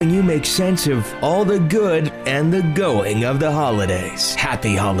You make sense of all the good and the going of the holidays.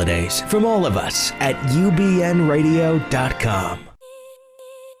 Happy holidays from all of us at ubnradio.com.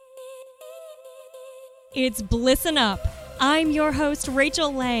 It's Blissin' Up. I'm your host,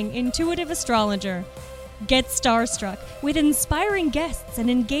 Rachel Lang, intuitive astrologer. Get starstruck with inspiring guests and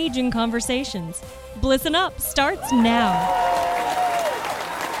engaging conversations. Blissin' Up starts now.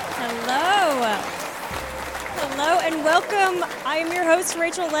 Hello and welcome. I am your host,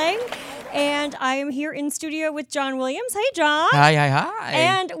 Rachel Lang, and I am here in studio with John Williams. Hey, John. Hi.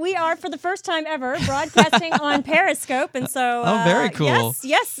 And we are, for the first time ever, broadcasting on Periscope. And so, very cool.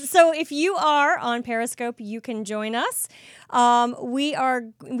 Yes. So if you are on Periscope, you can join us. We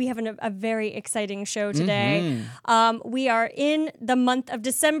have a very exciting show today. We are in the month of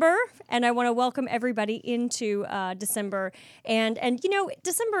December, and I want to welcome everybody into December. And you know,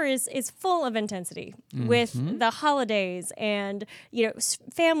 December is full of intensity with the holidays and, you know,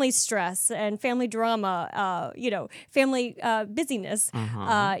 family stress and family drama, family busyness,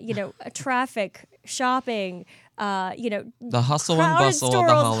 traffic, shopping, the hustle and crowded bustle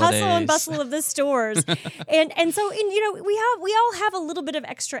stores, of the holidays. hustle and bustle of the stores, and so we all have a little bit of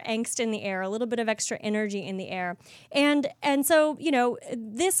extra angst in the air, a little bit of extra energy in the air, and so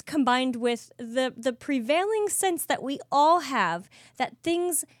this combined with the prevailing sense that we all have that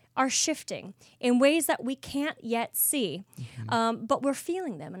things are shifting in ways that we can't yet see, but we're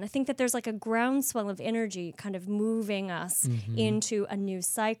feeling them. And I think that there's like a groundswell of energy kind of moving us into a new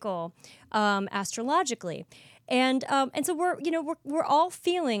cycle astrologically. And so we're all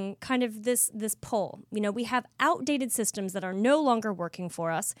feeling kind of this pull. We have outdated systems that are no longer working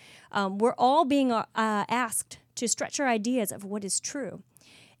for us. We're all being asked to stretch our ideas of what is true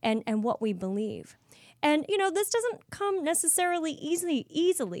and what we believe. And, this doesn't come necessarily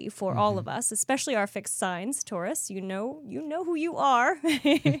easily for all of us, especially our fixed signs. Taurus, you know who you are.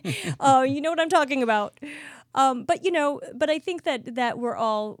 You know what I'm talking about. But I think that we're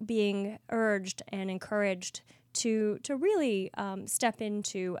all being urged and encouraged to really step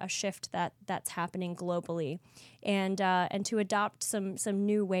into a shift that's happening globally, and to adopt some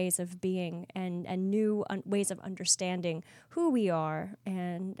new ways of being and new ways of understanding who we are,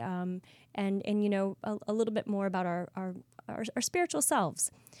 and a little bit more about our spiritual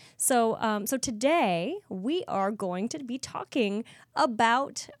selves. So today we are going to be talking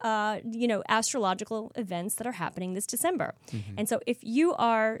about astrological events that are happening this December. And so if you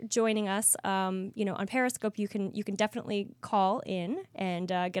are joining us on Periscope, you can definitely call in and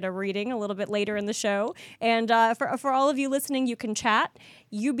get a reading a little bit later in the show. And for all of you listening, you can chat.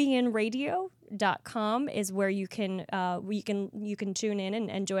 ubnradio.com is where you can tune in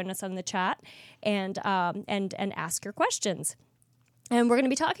and join us on the chat and ask your questions. And we're going to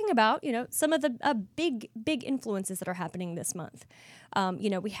be talking about, some of the big influences that are happening this month.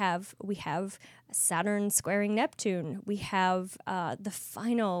 We have Saturn squaring Neptune. We have the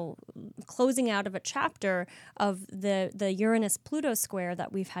final closing out of a chapter of the Uranus-Pluto square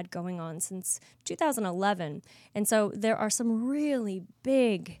that we've had going on since 2011. And so there are some really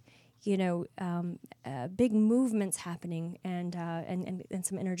big big movements happening and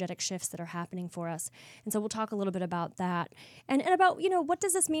some energetic shifts that are happening for us. And so we'll talk a little bit about that and about, what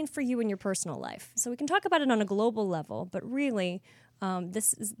does this mean for you in your personal life? So we can talk about it on a global level, but really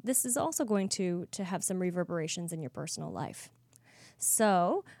this is also going to have some reverberations in your personal life.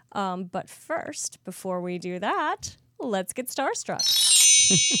 So, but first, before we do that, let's get starstruck.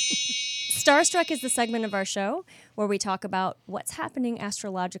 Starstruck is the segment of our show where we talk about what's happening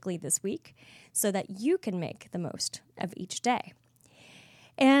astrologically this week so that you can make the most of each day.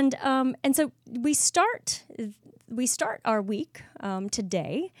 And so we start our week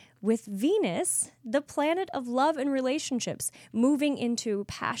today with Venus, the planet of love and relationships, moving into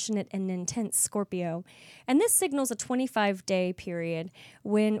passionate and intense Scorpio. And this signals a 25-day period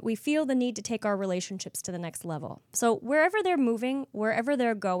when we feel the need to take our relationships to the next level. So wherever they're moving, wherever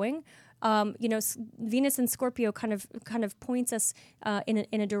they're going, Venus and Scorpio kind of points us in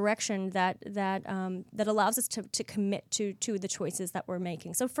a direction that allows us to commit to the choices that we're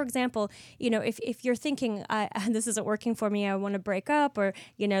making. So, for example, if you're thinking this isn't working for me, I want to break up, or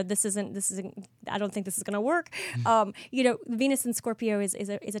this isn't I don't think this is going to work. Venus and Scorpio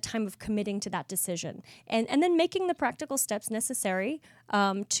is a time of committing to that decision and then making the practical steps necessary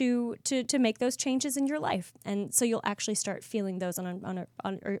to make those changes in your life, and so you'll actually start feeling those or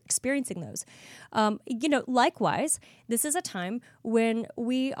experiencing those. Likewise, this is a time when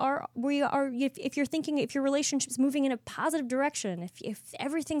we are if you're thinking, if your relationship's moving in a positive direction, if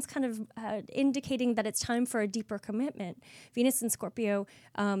everything's kind of indicating that it's time for a deeper commitment, Venus and Scorpio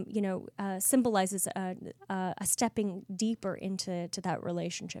symbolize symbolizes a stepping deeper into that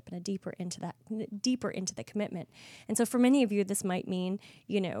relationship and a deeper into the commitment. And so for many of you, this might mean,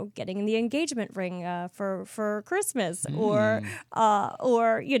 getting the engagement ring for Christmas, or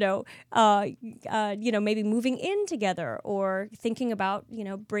maybe moving in together, or thinking about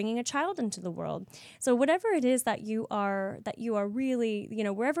bringing a child into the world. So whatever it is that you are really,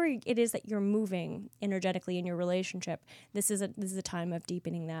 wherever it is that you're moving energetically in your relationship, this is a time of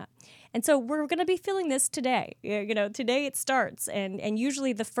deepening that. And so we're going to be feeling this today. Today it starts, and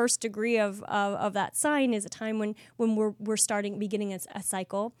usually the first degree of that sign is a time when we're beginning a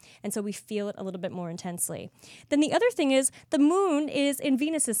cycle, and so we feel it a little bit more intensely. Then the other thing is the moon is in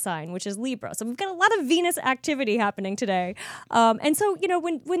Venus's sign, which is Libra. So we've got a lot of Venus activity happening today. And so,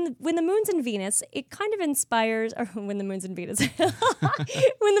 when the moon's in Venus, it kind of inspires, or when the moon's in Venus,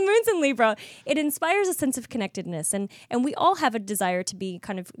 when the moon's in Libra, it inspires a sense of connectedness. And we all have a desire to be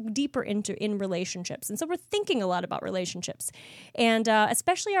kind of deeper in relationships. And so we're thinking a lot about relationships. And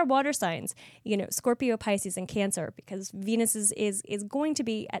especially our water signs, Scorpio, Pisces, and Cancer, because Venus is going to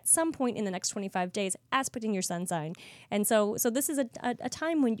be at some point in the next 25 days aspect in your sun sign. And so this is a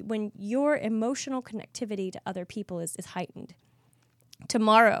time when your emotional connectivity to other people is heightened.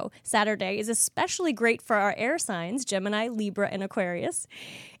 Tomorrow, Saturday, is especially great for our air signs, Gemini, Libra, and Aquarius.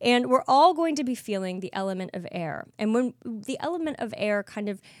 And we're all going to be feeling the element of air. And when the element of air kind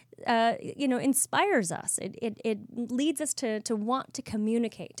of inspires us, it leads us to want to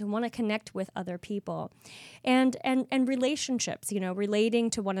communicate, to want to connect with other people, and relationships,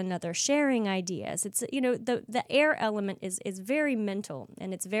 relating to one another, sharing ideas. It's the air element is very mental,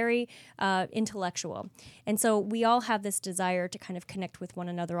 and it's very intellectual, and so we all have this desire to kind of connect with one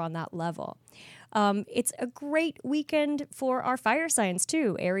another on that level. It's a great weekend for our fire signs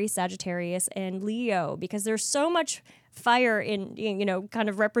too, Aries, Sagittarius, and Leo, because there's so much fire in kind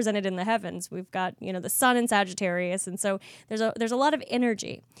of represented in the heavens. We've got the sun in Sagittarius, and so there's a lot of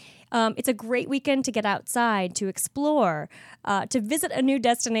energy. It's a great weekend to get outside, to explore, to visit a new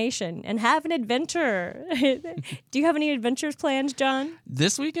destination, and have an adventure. Do you have any adventures planned, John?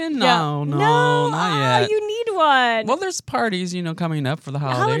 This weekend? No, not yet. You need one. Well, there's parties, parting up for the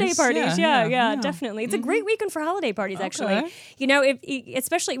holidays. Holiday parties, yeah, definitely. It's a great weekend for holiday parties, actually.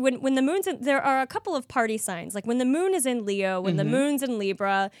 Especially when the moon's in, there are a couple of party signs. Like when the moon is in Leo, when the moon's in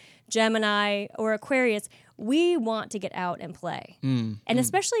Libra, Gemini, or Aquarius, we want to get out and play. And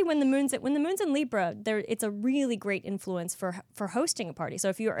especially when the moon's in Libra, it's a really great influence for hosting a party. So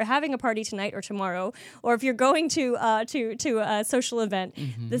if you're having a party tonight or tomorrow, or if you're going to a social event,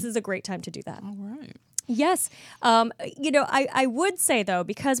 this is a great time to do that. All right. Yes. I would say, though,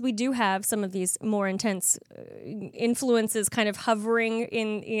 because we do have some of these more intense influences kind of hovering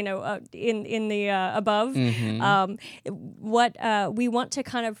in the above, what we want to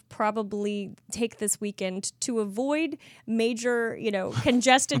kind of probably take this weekend to avoid major,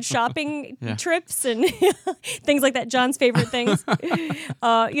 congested shopping trips and things like that, John's favorite things,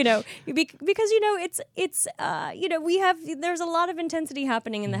 because, there's a lot of intensity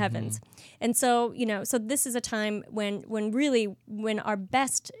happening in the heavens. And so, so this is a time when our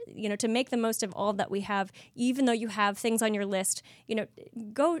best, to make the most of all that we have, even though you have things on your list,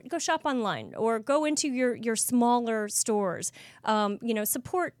 go shop online or go into your smaller stores,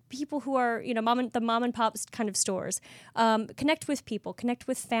 support people who are, the mom and pop kind of stores, connect with people, connect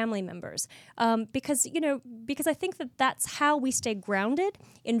with family members, because I think that's how we stay grounded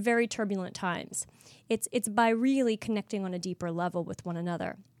in very turbulent times. It's by really connecting on a deeper level with one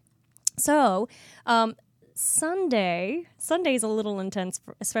another. So, Sunday is a little intense,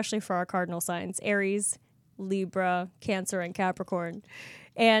 especially for our cardinal signs, Aries, Libra, Cancer, and Capricorn.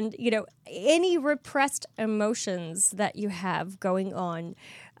 And, any repressed emotions that you have going on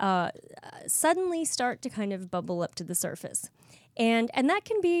suddenly start to kind of bubble up to the surface. And that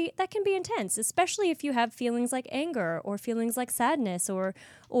can be intense, especially if you have feelings like anger or feelings like sadness or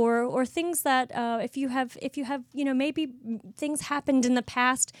things that if you have maybe things happened in the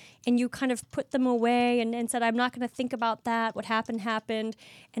past and you kind of put them away and said, I'm not going to think about that. What happened,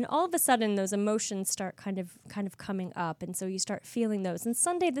 and all of a sudden those emotions start kind of coming up, and so you start feeling those. And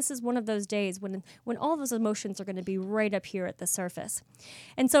Sunday, this is one of those days when all those emotions are going to be right up here at the surface.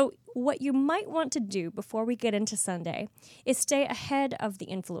 And so what you might want to do before we get into Sunday is stay ahead of the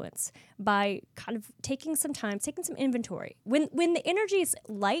influence by kind of taking some time, taking some inventory. When the energy is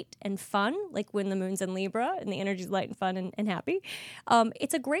light and fun, like when the moon's in Libra and the energy is light and fun and happy,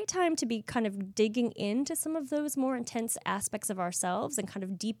 it's a great time to be kind of digging into some of those more intense aspects of ourselves and kind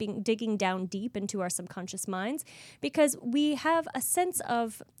of digging down deep into our subconscious minds, because we have a sense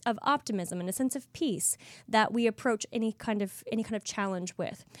of optimism and a sense of peace that we approach any kind of challenge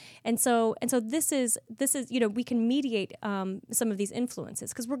with. And so this is we can mediate some of these influences,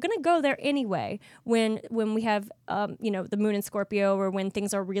 because we're going to go there anyway when we have the moon in Scorpio, or when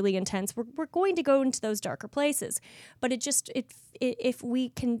things are really intense. We're going to go into those darker places. But if we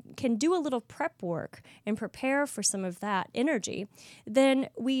can do a little prep work and prepare for some of that energy, then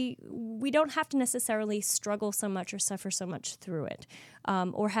we don't have to necessarily struggle so much or suffer so much through it,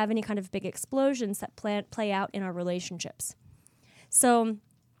 or have any kind of big explosions that play out in our relationships. So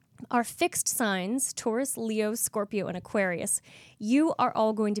our fixed signs, Taurus, Leo, Scorpio, and Aquarius, you are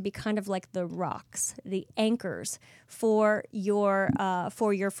all going to be kind of like the rocks, the anchors for your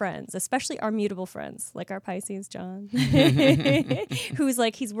friends, especially our mutable friends, like our Pisces, John, who's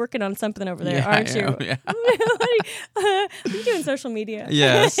like, he's working on something over there, aren't you? Yeah. Are you doing social media?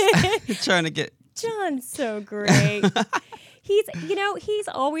 Yes. Trying to get... John's so great. He's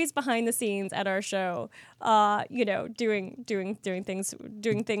always behind the scenes at our show, doing things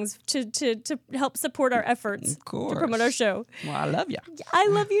to help support our efforts to promote our show. Well, I love you. I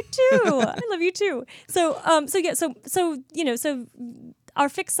love you too. I love you too. So our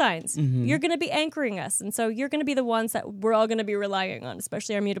fixed signs, you're going to be anchoring us, and so you're going to be the ones that we're all going to be relying on,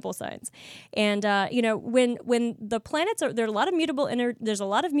 especially our mutable signs. And when the planets are, there's a lot of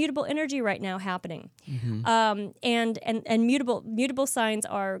mutable energy right now happening, and mutable signs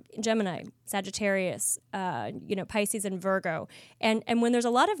are Gemini, Sagittarius, Pisces, and Virgo. And when there's a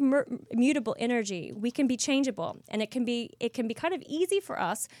lot of mutable energy, we can be changeable, and it can be kind of easy for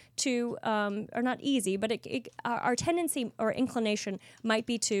us to, or not easy, but our tendency or inclination might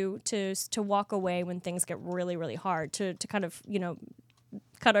be to walk away when things get really, really hard, to kind of,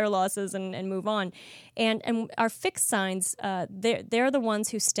 cut our losses and move on. And our fixed signs, they're the ones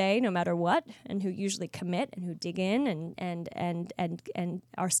who stay no matter what, and who usually commit, and who dig in and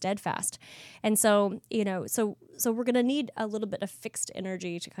are steadfast. And so, so we're going to need a little bit of fixed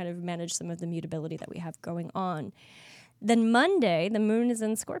energy to kind of manage some of the mutability that we have going on. Then Monday, the moon is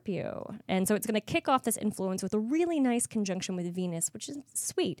in Scorpio. And so it's going to kick off this influence with a really nice conjunction with Venus, which is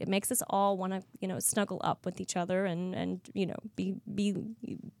sweet. It makes us all want to, snuggle up with each other and be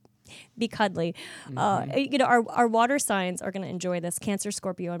cuddly. Our water signs are going to enjoy this: Cancer,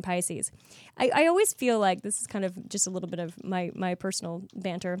 Scorpio, and Pisces. I always feel like this is kind of just a little bit of my personal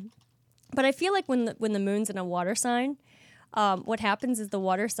banter, but I feel like when the moon's in a water sign, what happens is the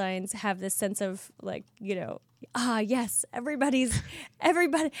water signs have this sense of like, yes, everybody.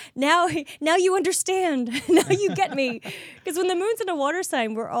 Now you understand. Now you get me. Because when the moon's in a water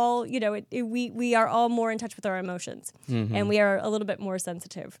sign, we're all, we are all more in touch with our emotions, and we are a little bit more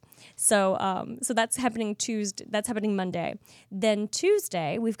sensitive. So that's happening Tuesday. That's happening Monday. Then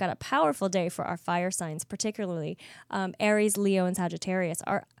Tuesday, we've got a powerful day for our fire signs, particularly Aries, Leo, and Sagittarius.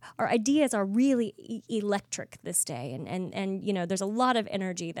 Our ideas are really electric this day, and there's a lot of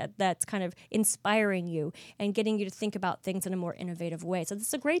energy that's kind of inspiring you and getting you to think about things in a more innovative way. So this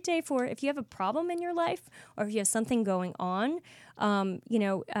is a great day for if you have a problem in your life, or if you have something going on,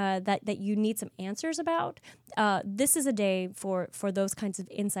 that you need some answers about. This is a day for those kinds of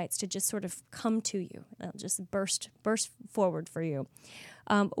insights to just sort of come to you. They'll just burst forward for you.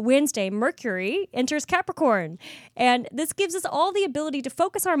 Wednesday, Mercury enters Capricorn, and this gives us all the ability to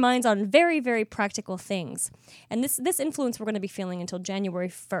focus our minds on very, very practical things. And this influence we're going to be feeling until January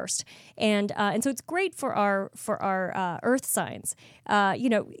 1st, and so it's great for our Earth signs. We're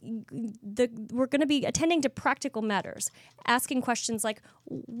going to be attending to practical matters, asking questions like,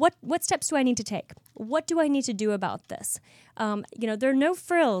 what steps do I need to take? What do I need to do about this? There are no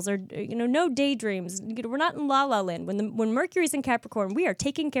frills or no daydreams. We're not in La La Land. When Mercury's in Capricorn, we are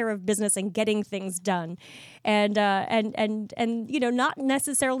taking care of business and getting things done, and not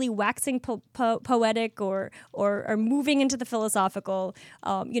necessarily waxing poetic or moving into the philosophical.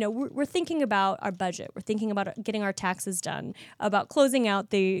 We're thinking about our budget. We're thinking about getting our taxes done, about closing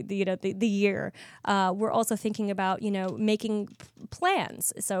out the year. We're also thinking about making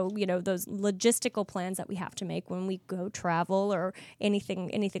plans. So those logistical plans that we have to make when we go travel or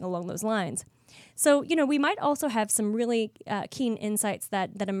anything along those lines. So, we might also have some really keen insights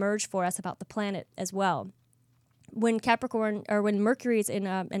that emerge for us about the planet as well. when Capricorn or when Mercury is in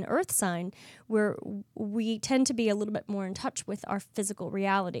an Earth sign, we tend to be a little bit more in touch with our physical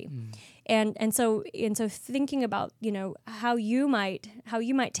reality, and so thinking about how you might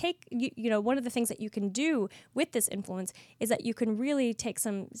take one of the things that you can do with this influence is that you can really take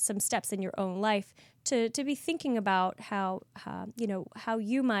some steps in your own life to be thinking about how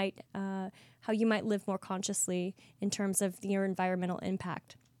you might live more consciously in terms of your environmental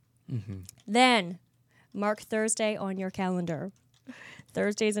impact. Then mark Thursday on your calendar.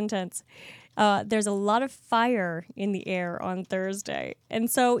 Thursday's intense. There's a lot of fire in the air on Thursday. And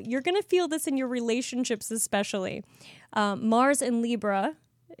so you're going to feel this in your relationships especially. Mars in Libra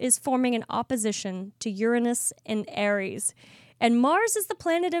is forming an opposition to Uranus in Aries. And Mars is the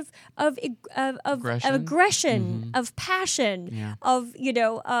planet of aggression, of passion, of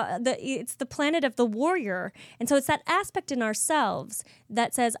it's the planet of the warrior, and so it's that aspect in ourselves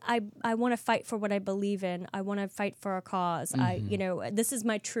that says, I want to fight for what I believe in. I want to fight for a cause. This is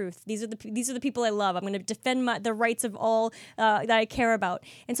my truth. These are the people I love. I'm going to defend the rights of all that I care about.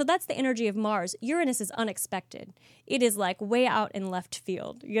 And so that's the energy of Mars. Uranus is unexpected. It is like way out in left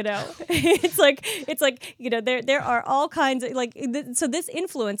field. It's like there are all kinds of so this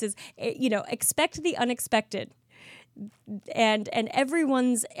influence is expect the unexpected. And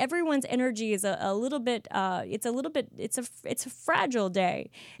everyone's energy is a little bit it's a fragile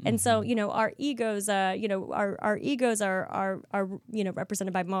day, and so our egos our egos are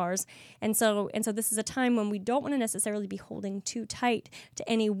represented by Mars, and so this is a time when we don't want to necessarily be holding too tight to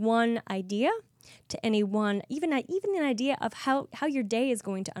any one idea, to anyone, even an idea of how your day is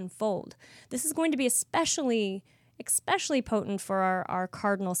going to unfold. This is going to be especially potent for our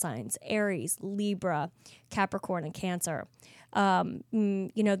cardinal signs: Aries, Libra, Capricorn, and Cancer.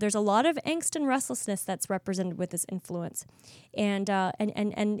 There's a lot of angst and restlessness that's represented with this influence, and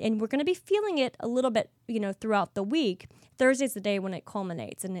we're going to be feeling it a little bit, throughout the week. Thursday's the day when it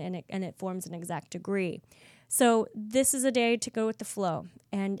culminates and it forms an exact degree. So this is a day to go with the flow,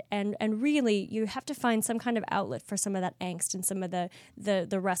 and really you have to find some kind of outlet for some of that angst and some of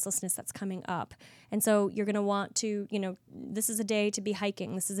the restlessness that's coming up. And so you're going to want to, this is a day to be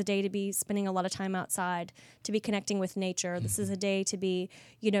hiking. This is a day to be spending a lot of time outside, to be connecting with nature. This is a day to be,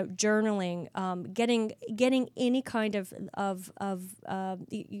 journaling, getting any kind of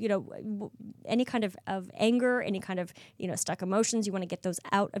any kind of anger, any kind of, stuck emotions. You want to get those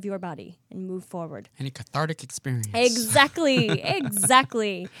out of your body and move forward. Any cathartic experience. Exactly.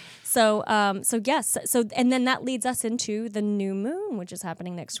 So yes. So, and then that leads us into the new moon, which is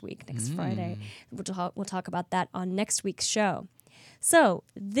happening next Friday. We'll talk about that on next week's show. So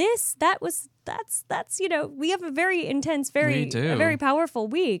that's we have a very intense, very powerful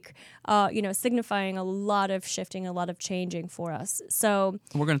week, signifying a lot of shifting, a lot of changing for us. So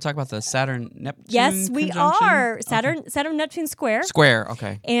we're going to talk about the Saturn-Neptune Yes, we conjunction? are. Saturn-Neptune square. Square,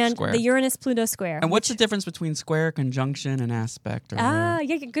 okay. And square. the Uranus-Pluto square. And what's the difference between square, conjunction, and aspect?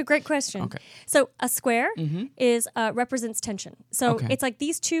 Great question. Okay. So a square is represents tension. So it's like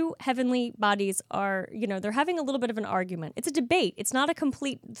these two heavenly bodies are, they're having a little bit of an argument. It's a debate. It's not a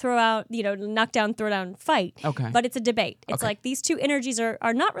complete throw out, knock down, throw down fight. Okay. But it's a debate. It's like these two energies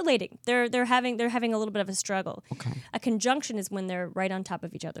are not relating. They're having a little bit of a struggle. Okay. A conjunction is when they're right on top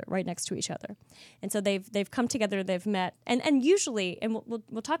of each other, right next to each other. And so they've come together, they've met. And usually, and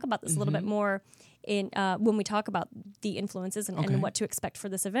we'll talk about this a little bit more in when we talk about the influences and what to expect for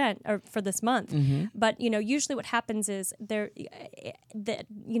this event or for this month. But usually what happens is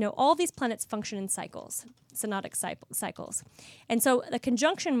all these planets function in cycles, synodic cycles, and so the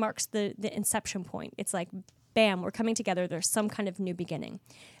conjunction marks the inception point. It's like, bam, we're coming together. There's some kind of new beginning.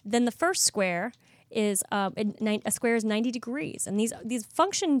 Then the first square is a square is 90 degrees, and these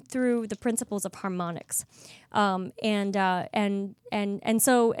function through the principles of harmonics, and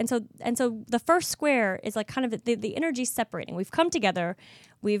so the first square is like kind of the energy separating. We've come together,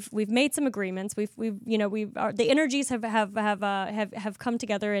 we've made some agreements, the energies have come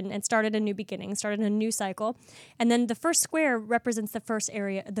together and started a new beginning, started a new cycle, and then the first square represents the first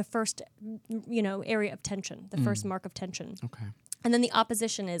area area of tension, the first mark of tension. Okay. And then the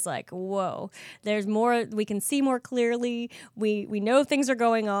opposition is like, whoa, there's more, we can see more clearly. We know things are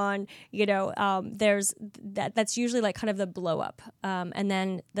going on, there's that's usually like kind of the blow up. And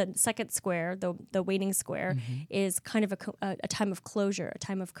then the second square, the waiting square is kind of a time of closure, a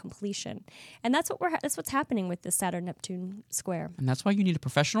time of completion. And that's what's happening with the Saturn-Neptune square. And that's why you need a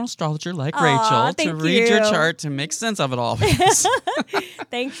professional astrologer like Rachel to read your chart to make sense of it all.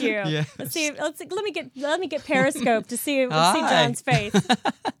 Thank you. Yes. Let me get Periscope to see John's face.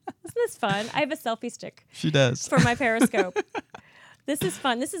 Isn't this fun? I have a selfie stick. She does. For my Periscope. This is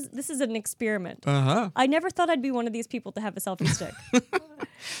fun. This is an experiment. Uh-huh. I never thought I'd be one of these people to have a selfie stick.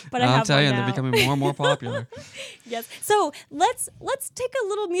 But I'll have tell one you, now. they're becoming more and more popular. Yes. So let's take a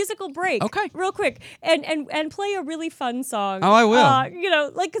little musical break. Okay. Real quick, and play a really fun song. Oh, I will.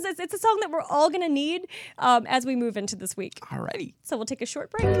 Because it's a song that we're all gonna need as we move into this week. Alrighty. So we'll take a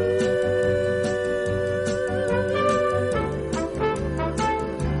short break.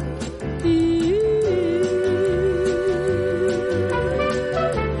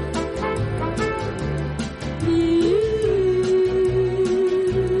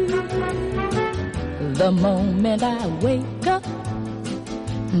 The moment I wake up,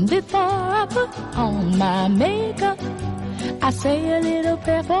 before I put on my makeup, I say a little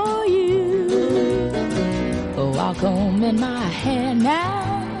prayer for you. Oh, I'll comb in my hair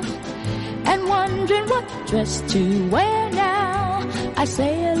now, and wondering what dress to wear now, I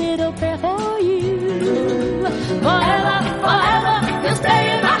say a little prayer for you. Forever, forever, you'll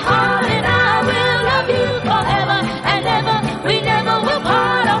stay in my heart, and I will love you forever and ever. We never will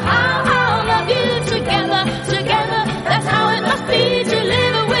part. Oh, how I'll love you together, together. That's how it must be to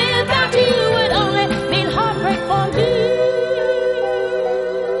live without you. Would only mean heartbreak for me.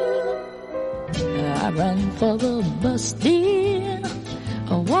 I run for the bus, dear.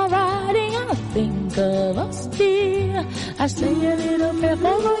 While riding, I think of us, dear. I say a little prayer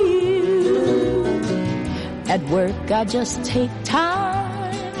for you. At work, I just take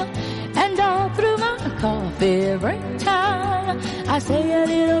time, and all through my coffee break time, I say a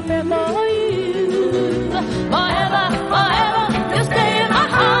little prayer for you. Forever, forever, you'll stay in my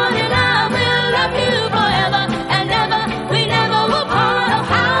heart, and I will love you forever and ever. We never will part. Oh,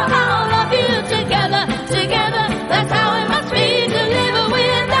 how I'll love you together, together. That's how it must be to live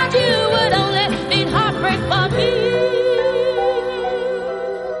without you. Would only mean heartbreak for me.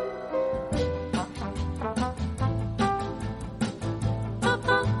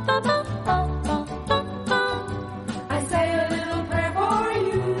 I say a little prayer for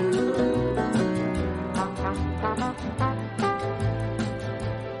you.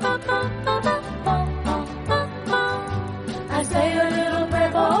 I say a little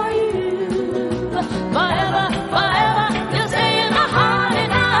prayer for you. Forever, forever, you'll stay in my heart,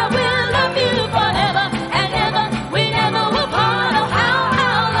 and I will love you forever and ever. We never will part. Oh, how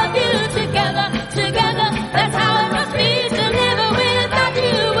I'll love you together, together. That's how it must be to live without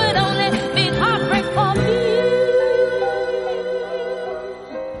you. Would only mean heartbreak for me.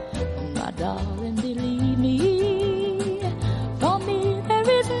 My darling, believe me, for me there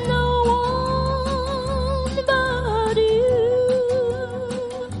is no one but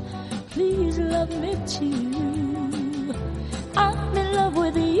you. Please love me too. I'm in love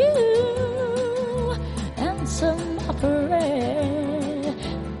with you. Answer my prayer.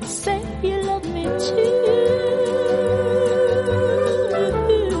 Say you love me too.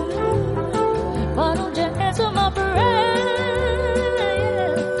 Why don't you answer my prayer?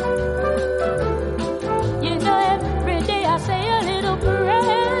 You know every day I say a little prayer.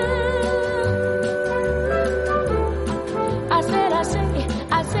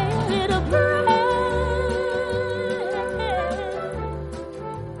 I say a little prayer.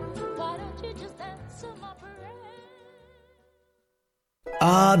 Why don't you just answer my prayer?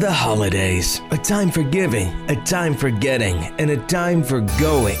 Ah, the holidays. A time for giving, a time for getting, and a time for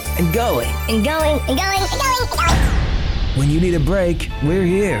going and going. And going, and going, and going, and going. When you need a break, we're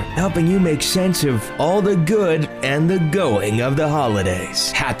here, helping you make sense of all the good and the going of the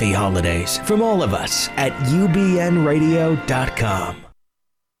holidays. Happy holidays from all of us at ubnradio.com.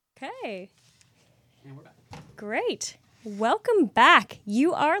 Okay. Great. Welcome back.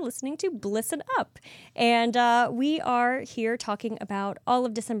 You are listening to Bliss It Up. And we are here talking about all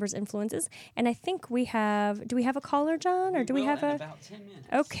of December's influences. And I think do we have a caller, John? Or do we have about 10 minutes.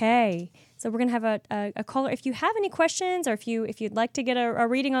 Okay. So we're going to have a caller. If you have any questions or if you'd like to get a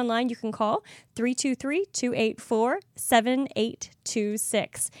reading online, you can call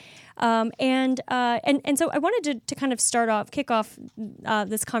 323-284-7826. And so I wanted to kind of kick off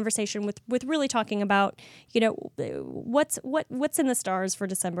this conversation with really talking about, what's in the stars for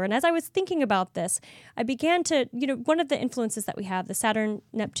December. And as I was thinking about this, I began to, one of the influences that we have, the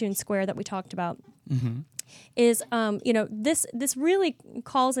Saturn-Neptune square that we talked about, is, this really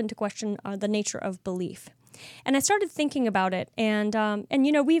calls into question the nature of belief. And I started thinking about it, and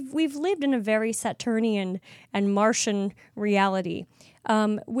we've lived in a very Saturnian and Martian reality,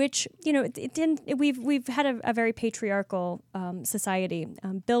 which we've had a very patriarchal society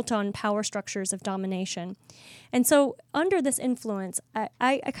built on power structures of domination, and so under this influence,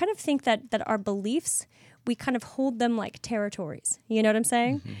 I kind of think that our beliefs, we kind of hold them like territories. You know what I'm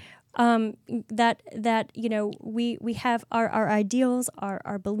saying? Mm-hmm. that we have our ideals,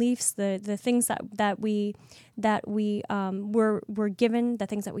 our beliefs, the things that we were given, the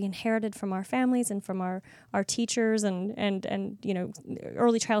things that we inherited from our families and from our teachers and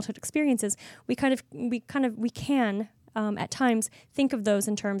early childhood experiences. We can at times think of those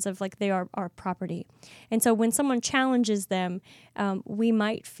in terms of like they are our property. And so when someone challenges them, we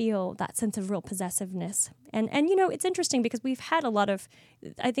might feel that sense of real possessiveness. And it's interesting because we've had a lot of,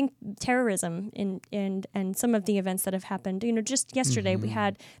 I think, terrorism in some of the events that have happened. Just yesterday we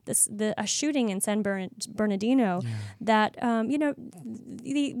had a shooting in San Bernardino that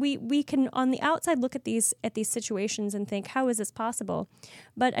we can on the outside look at these situations and think, how is this possible?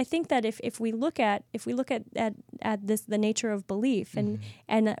 But I think that if we look at this, the nature of belief and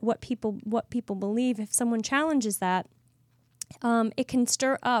what people believe, if someone challenges that, it can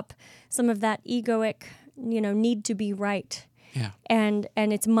stir up some of that egoic need to be right. Yeah. And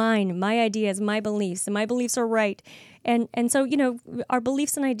it's mine, my ideas, my beliefs, and my beliefs are right. And so, our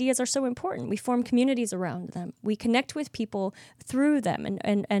beliefs and ideas are so important. We form communities around them. We connect with people through them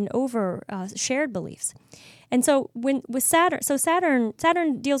and over shared beliefs. And so with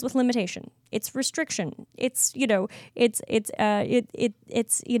Saturn deals with limitation. It's restriction. It's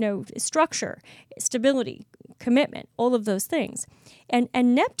structure, stability, commitment, all of those things. And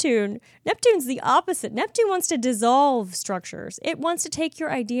Neptune's the opposite. Neptune wants to dissolve structures. It wants to take your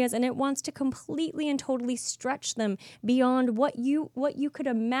ideas and it wants to completely and totally stretch them beyond what you could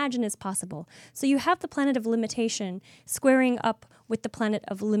imagine is possible. So you have the planet of limitation squaring up with the planet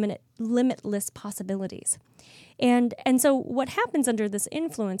of limitless possibilities. And so what happens under this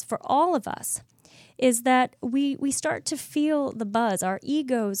influence for all of us is that we start to feel the buzz. Our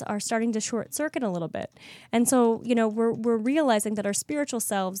egos are starting to short circuit a little bit. And so, we're realizing that our spiritual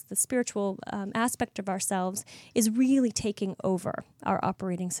selves, the spiritual aspect of ourselves, is really taking over our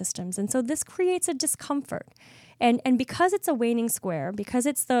operating systems. And so this creates a discomfort. And because it's a waning square, because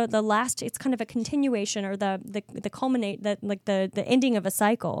it's the last, it's kind of a continuation or the culminate, the ending of a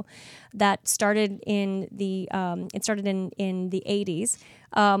cycle that started in the 80s.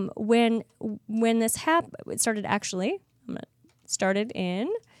 When this happened, it started in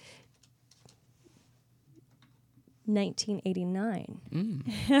 1989.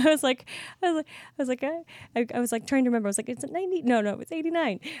 I was trying to remember. I was like, it's 90? No, it's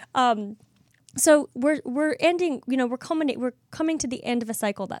 89. So we're ending, we're coming to the end of a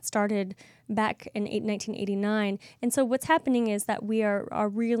cycle that started back in 1989. And so what's happening is that we are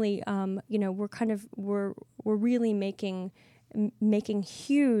really, we're really making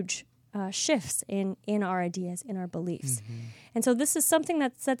huge shifts in our ideas, in our beliefs. Mm-hmm. And so this is something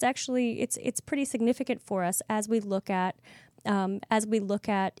that's actually, it's pretty significant for us as we look at,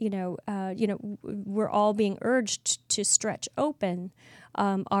 we're all being urged to stretch open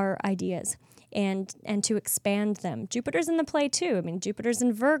our ideas and to expand them. Jupiter's in the play too. I mean, Jupiter's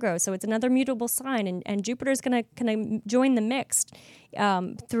in Virgo, so it's another mutable sign, and Jupiter's going to join the mix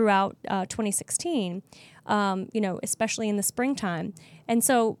throughout 2016. Especially in the springtime. And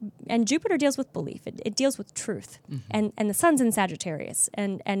Jupiter deals with belief. It deals with truth. Mm-hmm. And the sun's in Sagittarius.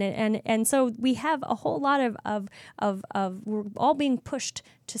 And so we have a whole lot of we're all being pushed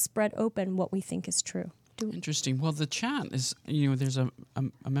to spread open what we think is true. Interesting. Well, the chat is, there's a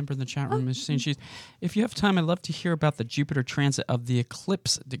member in the chat room who's saying if you have time, I'd love to hear about the Jupiter transit of the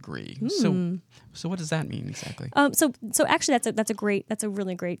eclipse degree. So what does that mean exactly? So actually that's a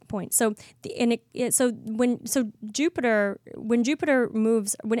really great point. So when Jupiter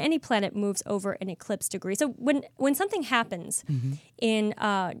moves, when any planet moves over an eclipse degree, so when something happens in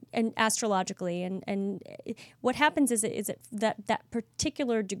astrologically, and what happens is that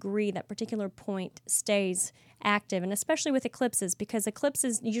particular degree, that particular point stays active, and especially with eclipses, because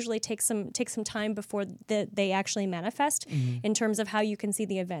eclipses usually take some time before they actually manifest in terms of how you can see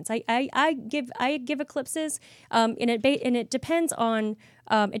the events. I give eclipses, and it depends on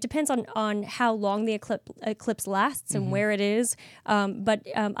how long the eclipse lasts and where it is. But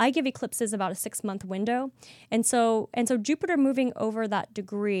I give eclipses about a 6-month window, and so Jupiter moving over that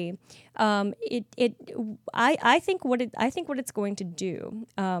degree, I think what it's going to do,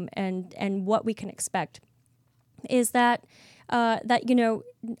 and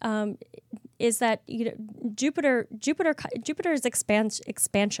Jupiter's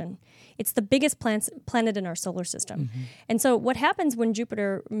expansion. It's the biggest planet in our solar system. And so what happens when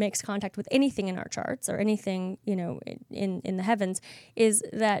Jupiter makes contact with anything in our charts or anything, in the heavens, is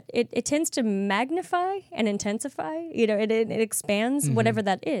that it tends to magnify and intensify, it expands whatever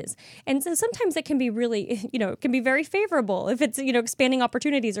that is. And so sometimes it can be really, it can be very favorable if it's, expanding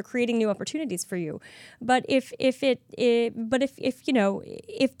opportunities or creating new opportunities for you. But if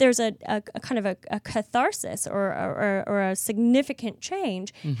there's a kind of a catharsis or a significant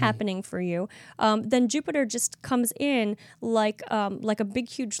change happening for you, then Jupiter just comes in like a big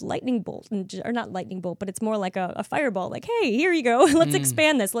huge lightning bolt, or not lightning bolt, but it's more like a fireball. Like, hey, here you go. Let's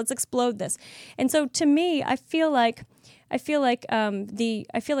expand this. Let's explode this. And so to me, I feel like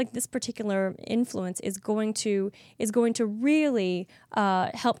this particular influence is going to really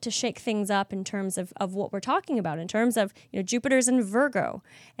help to shake things up in terms of what we're talking about, in terms of Jupiter's in Virgo,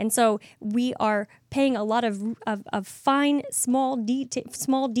 and so we are paying a lot of fine small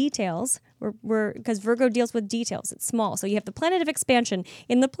details. Because Virgo deals with details. It's small, so you have the planet of expansion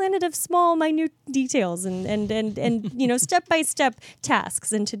in the planet of small, minute details, and step by step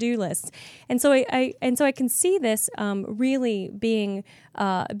tasks and to-do lists. And so I can see this really being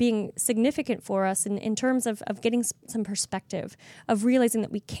significant for us in terms of getting some perspective, of realizing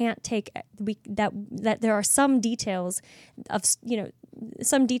that we can't take that there are some details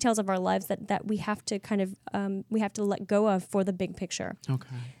of our lives that we have to kind of we have to let go of for the big picture.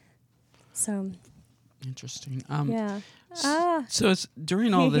 Okay. So interesting. Yeah. So it's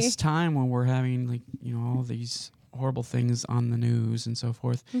during all this time when we're having all these horrible things on the news and so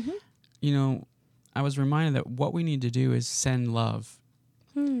forth, I was reminded that what we need to do is send love,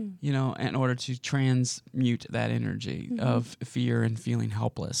 in order to transmute that energy of fear and feeling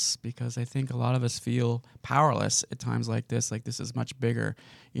helpless, because I think a lot of us feel powerless at times like this is much bigger,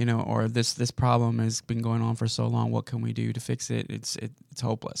 or this problem has been going on for so long. What can we do to fix it? It's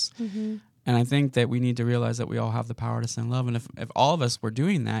hopeless. And I think that we need to realize that we all have the power to send love. And if all of us were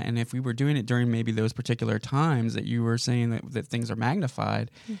doing that, and if we were doing it during maybe those particular times that you were saying that things are magnified,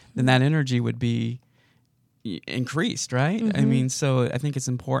 then that energy would be increased, right? I mean, so I think it's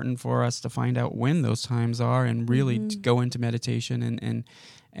important for us to find out when those times are and really to go into meditation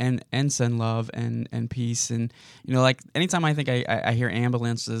and send love and peace. And like anytime I think I hear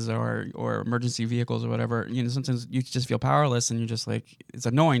ambulances or emergency vehicles or whatever, sometimes you just feel powerless and you're just like, it's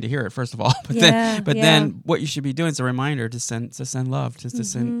annoying to hear it, first of all, but then what you should be doing is a reminder to send love, to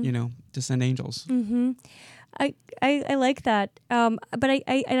send to send angels. I like that, but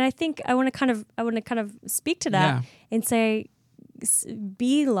I think I want to kind of speak to that and say,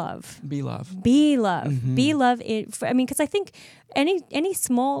 be love. Be love. Be love. Be love. Because I think any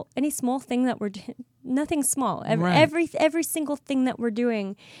small thing that we're doing, nothing small. Every single thing that we're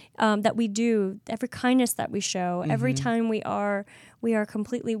doing, that we do, every kindness that we show, every time we are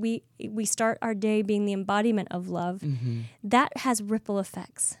completely, we start our day being the embodiment of love. That has ripple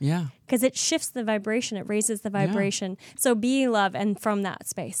effects. Yeah. Because it shifts the vibration, it raises the vibration. Yeah. So be love, and from that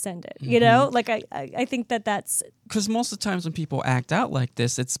space, send it. I think that's... Because most of the times when people act out like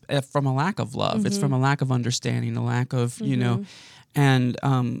this, it's from a lack of love. It's from a lack of understanding, a lack of, and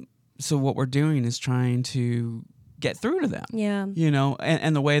so what we're doing is trying to get through to them. Yeah.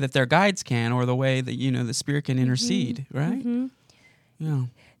 And the way that their guides can, or the way that, the spirit can intercede, right? Yeah.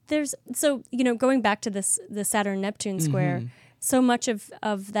 There's, going back to the Saturn-Neptune square, so much of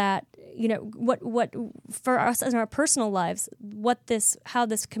that, what for us in our personal lives, how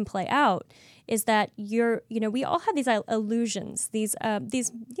this can play out is that we all have these illusions. These and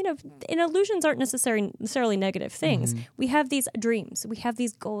illusions aren't necessarily negative things. We have these dreams, we have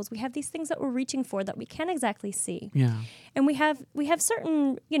these goals, we have these things that we're reaching for that we can't exactly see. Yeah. And we have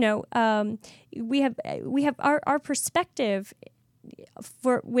certain, we have our perspective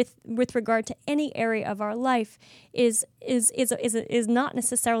with regard to any area of our life is not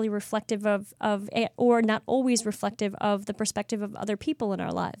necessarily reflective of or not always reflective of the perspective of other people in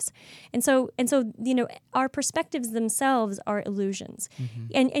our lives, and so our perspectives themselves are illusions,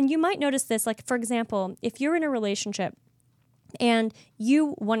 and you might notice this, like, for example, if you're in a relationship and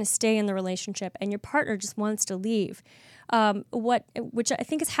you want to stay in the relationship and your partner just wants to leave, which I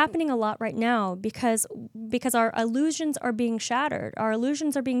think is happening a lot right now, because our illusions are being shattered, our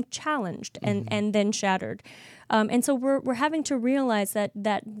illusions are being challenged and then shattered, and so we're having to realize that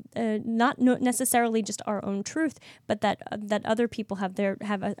not necessarily just our own truth, but that other people have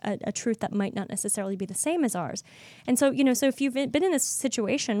a truth that might not necessarily be the same as ours, and so so if you've been in this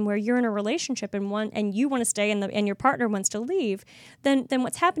situation where you're in a relationship and you want to stay and your partner wants to leave, then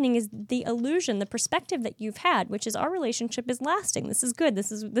what's happening is the illusion, the perspective that you've had, which is our relationship relationship is lasting. This is good.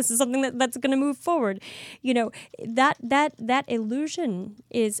 This is something that's going to move forward. You know, that illusion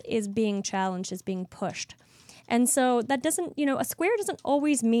is being challenged, is being pushed. And so that doesn't, you know, a square doesn't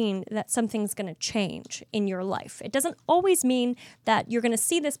always mean that something's going to change in your life. It doesn't always mean that you're going to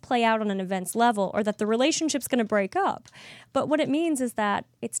see this play out on an events level or that the relationship's going to break up. But what it means is that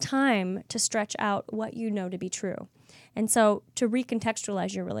it's time to stretch out what you know to be true. And so to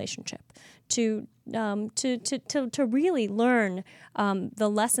recontextualize your relationship, to really learn the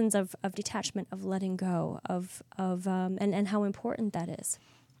lessons of detachment, of letting go, and how important that is.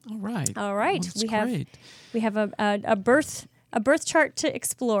 All right. All right. Well, we have a birth chart to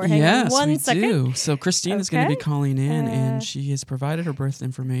explore. Hang on Yes, one we second. do. So Christine is going to be Okay. calling in, and she has provided her birth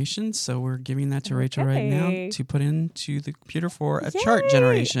information. So we're giving that to Rachel right now Okay. to put into the computer for a chart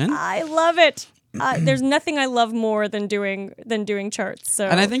generation. I love it. There's nothing I love more than doing charts. So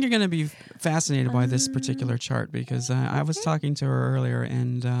And I think you're going to be fascinated by this particular chart because I was talking to her earlier,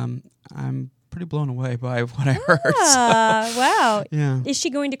 and I'm pretty blown away by what I heard. Wow. Yeah. Is she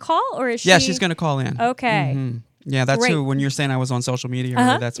going to call or is she? Yeah, she's going to call in. Okay. Mhm. Yeah, that's Great. who. When you're saying I was on social media,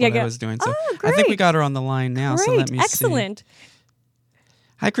 earlier, that's Yeah, what yeah. I was doing. So Oh, I think we great. got her on the line now. So Great. let me see. Excellent.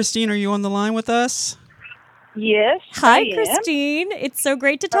 Hi, Christine. Are you on the line with us? Yes. Hi, I am. Christine. It's so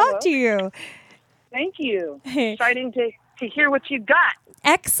great to talk Hello. to you. Thank you. Exciting to hear what you got.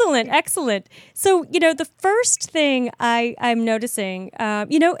 Excellent. So, you know, the first thing I'm noticing,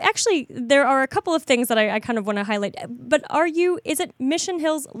 actually, there are a couple of things that I kind of want to highlight. But is it Mission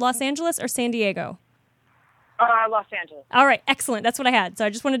Hills, Los Angeles, or San Diego? Los Angeles. All right, excellent. That's what I had. So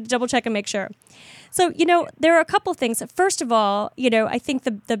I just wanted to double check and make sure. So, you know, there are a couple things. First of all, you know, I think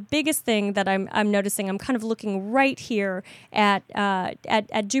the biggest thing that I'm noticing, I'm kind of looking right here at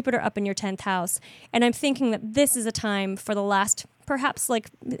Jupiter up in your 10th house, and I'm thinking that this is a time for the last perhaps like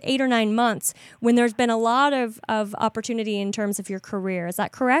 8 or 9 months when there's been a lot of opportunity in terms of your career. Is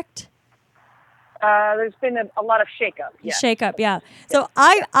that correct? There's been a lot of shakeup. Yes. Shake up, yeah. So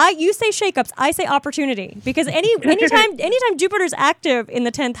you say shakeups, I say opportunity, because anytime Jupiter's active in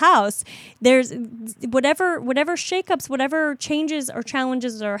the 10th house, there's whatever shakeups, whatever changes or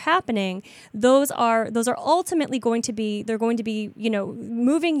challenges are happening, those are ultimately going to be you know,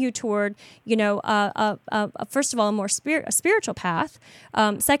 moving you toward, you know, first of all, a spiritual path.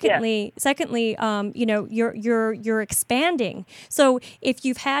 Secondly, you know, you're expanding. So if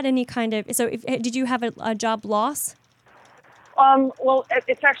you've had any kind of did you have a job loss? Well,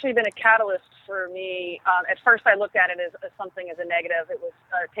 it's actually been a catalyst for me. At first, I looked at it as something as a negative. It was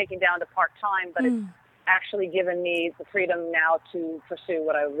taken down to part-time, but it's actually given me the freedom now to pursue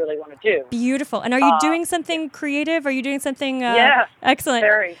what I really want to do. Beautiful. And are you doing something creative? Are you doing something? Yeah. Excellent.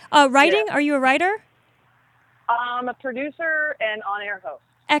 Very. Writing? Yeah. Are you a writer? I'm a producer and on-air host.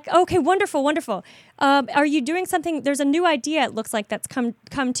 Okay, wonderful. Are you doing something? There's a new idea. It looks like that's come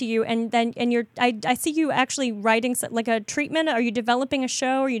to you, and you're. I see you actually writing like a treatment. Are you developing a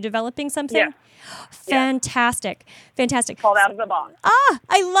show? Are you developing something? Yeah. Fantastic. Called Out of the Box.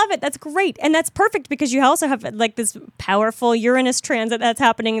 I love it. That's great, and that's perfect because you also have like this powerful Uranus transit that's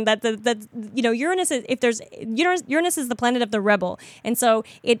happening. That you know, Uranus is Uranus is the planet of the rebel, and so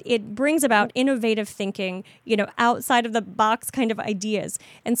it brings about innovative thinking, you know, outside of the box kind of ideas.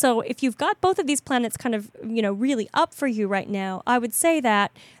 And so if you've got both of these planets kind of, you know, really up for you right now, I would say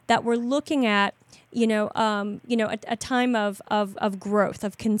that we're looking at a time of growth,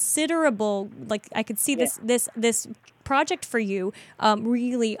 of considerable, like I could see this project for you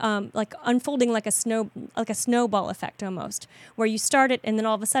really like unfolding like a snowball effect almost, where you start it and then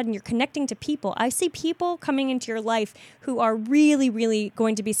all of a sudden you're connecting to people. I see people coming into your life who are really, really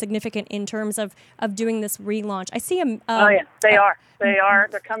going to be significant in terms of doing this relaunch. I see them. They are.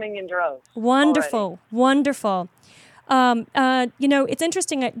 They're coming in droves. Wonderful. You know, it's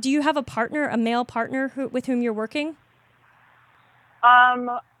interesting. Do you have a male partner with whom you're working? I'm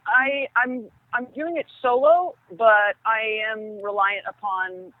doing it solo, but I am reliant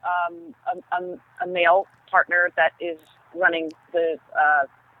upon a male partner that is running the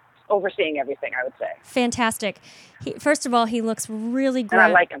overseeing everything, I would say. Fantastic. First of all, he looks really great.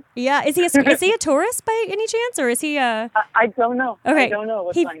 And I like him. Yeah. Is he a Taurus by any chance, or is he a? I don't know. Okay. I don't know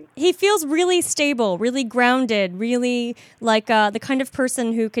what sign. He feels really stable, really grounded, really like the kind of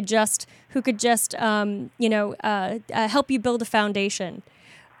person who could just help you build a foundation.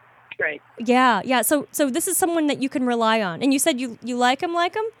 Great. Yeah. So this is someone that you can rely on. And you said you like him? I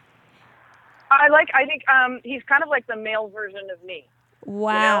think he's kind of like the male version of me.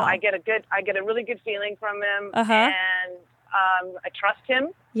 Wow. You know, I get a really good feeling from him, and I trust him.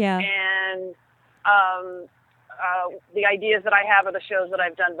 Yeah. And the ideas that I have or the shows that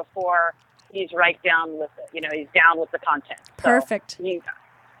I've done before, he's right down with it. You know, he's down with the content. So Perfect.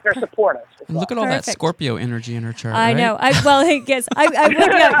 they're supportive. And look at all that Perfect. Scorpio energy in her chart. I right? know. I guess I'm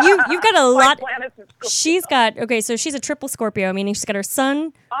looking at you've got a lot. Planets in Scorpio. She's got so she's a triple Scorpio, meaning she's got her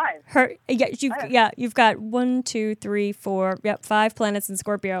sun, 5. her you've got 1, 2, 3, 4, 5 planets in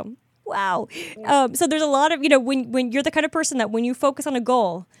Scorpio. Wow. So there's a lot of when you're the kind of person that when you focus on a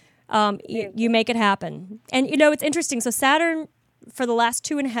goal, you make it happen. And it's interesting. So Saturn for the last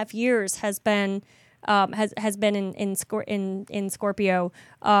 2.5 years has been in Scorpio,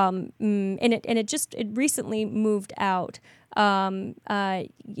 and it recently moved out,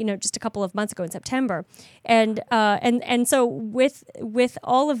 just a couple of months ago in September, and so with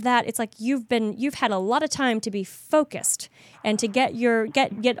all of that, it's like you've had a lot of time to be focused and to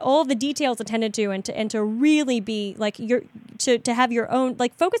get all the details attended to, and to really be like to have your own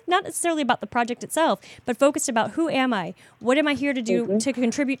focus, not necessarily about the project itself, but focused about who am I, what am I here to do to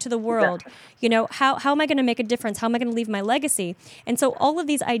contribute to the world, how am I going to make a difference, how am I going to leave my legacy, and so all of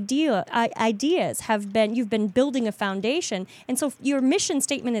these ideas you've been building a foundation, and so your mission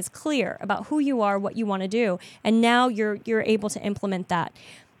statement is clear about who you are, what you want to do, and now you're able to implement that.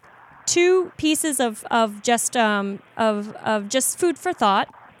 2 pieces of just food for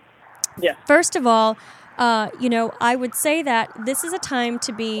thought. Yeah. First of all, I would say that this is a time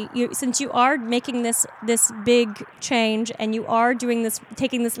to be, since you are making this big change and you are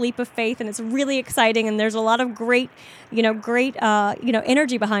taking this leap of faith, and it's really exciting, and there's a lot of great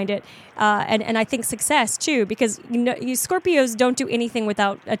energy behind it, and I think success too, because you Scorpios don't do anything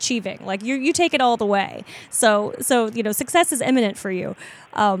without achieving. Like you take it all the way. So success is imminent for you.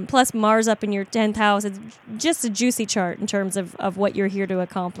 Plus Mars up in your 10th house. It's just a juicy chart in terms of what you're here to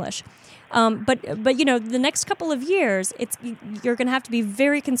accomplish. But the next couple of years, you're going to have to be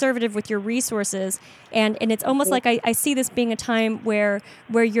very conservative with your resources, and it's almost like I see this being a time where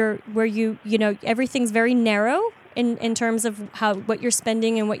everything's very narrow in terms of what you're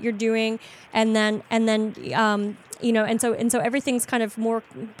spending and what you're doing, and so everything's kind of more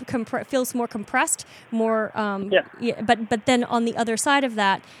feels more compressed, more. But then on the other side of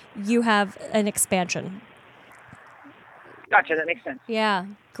that, you have an expansion. Gotcha. That makes sense. Yeah.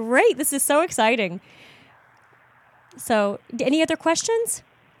 Great. This is so exciting. So, any other questions?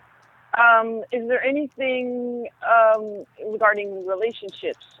 Is there anything regarding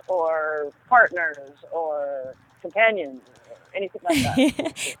relationships or partners or companions or anything like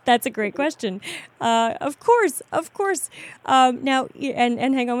that? That's a great question. Of course. Now,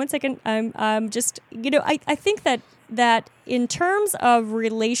 and hang on one second. I'm just, I think that in terms of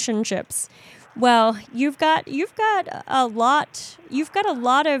relationships, well, you've got a lot. You've got a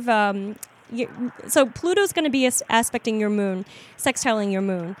lot of. So Pluto's going to be aspecting your moon, sextiling your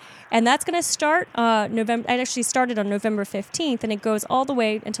moon, and that's going to start November. It actually started on November 15th, and it goes all the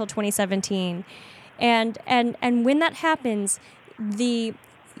way until 2017. And when that happens, the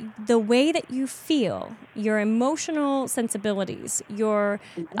way that you feel, your emotional sensibilities, your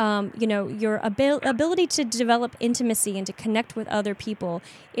ability to develop intimacy and to connect with other people,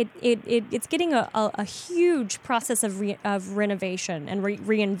 it's getting a huge process of renovation and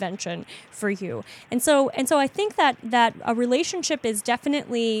reinvention for you. And so I think that a relationship is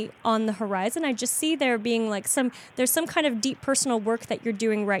definitely on the horizon. I just see there being there's some kind of deep personal work that you're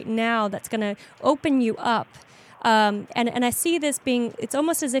doing right now that's going to open you up. And I see this being, it's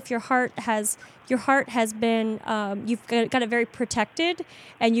almost as if your heart has been, you've got it very protected,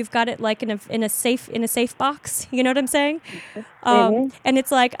 and you've got it like in a safe box. You know what I'm saying? And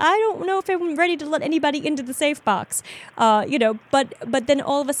it's like, I don't know if I'm ready to let anybody into the safe box, but then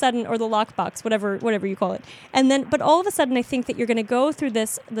all of a sudden, or the lock box, whatever you call it. But all of a sudden, I think that you're going to go through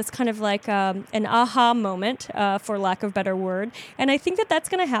this kind of like an aha moment, for lack of a better word. And I think that that's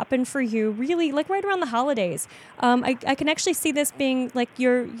going to happen for you really like right around the holidays. I can actually see this being like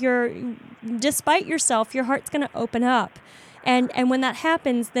you're despite yourself, your heart's going to open up. And when that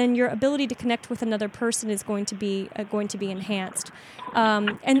happens, then your ability to connect with another person is going to be enhanced.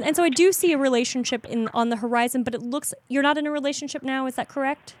 And so I do see a relationship on the horizon, but it looks you're not in a relationship now. Is that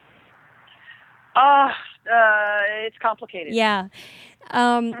correct? It's complicated. Yeah.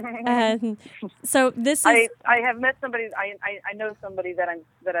 So this is. I have met somebody. I know somebody that I'm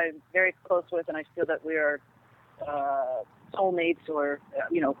very close with, and I feel that we are soulmates, or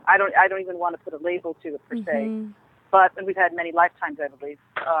I don't even want to put a label to it per se. But we've had many lifetimes, I believe,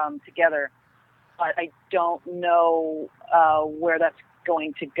 together. But I don't know where that's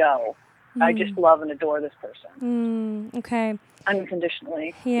going to go. I just love and adore this person. Okay.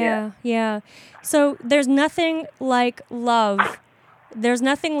 Unconditionally. Yeah. So there's nothing like love. There's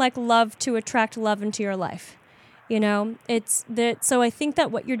nothing like love to attract love into your life. You know, it's that. So I think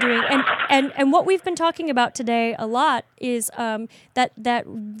that what you're doing, and what we've been talking about today a lot is that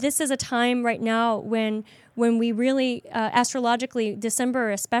this is a time right now when we really, astrologically,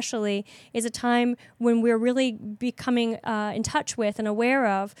 December especially, is a time when we're really becoming in touch with and aware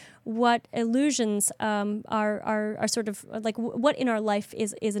of what illusions are sort of like what in our life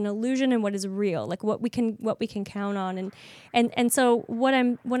is an illusion and what is real, like what we can count on, and so what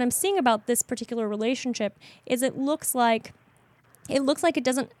I'm seeing about this particular relationship is it looks like it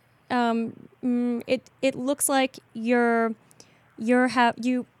doesn't it looks like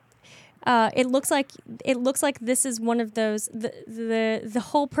it looks like this is one of those the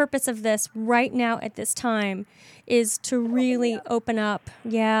whole purpose of this right now at this time is to really open up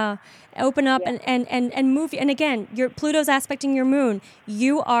and move. And again, your Pluto's aspecting your moon.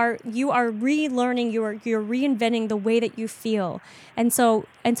 You are relearning, you're reinventing the way that you feel. And so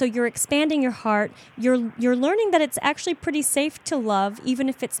you're expanding your heart. You're learning that it's actually pretty safe to love, even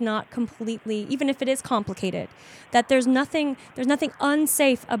if it's not completely, even if it is complicated. That there's nothing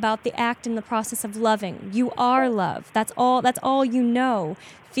unsafe about the act and the process of loving. You are love. That's all you know.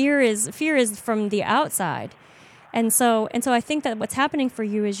 Fear is from the outside. And so I think that what's happening for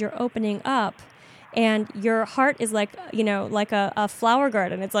you is you're opening up, and your heart is like, like a flower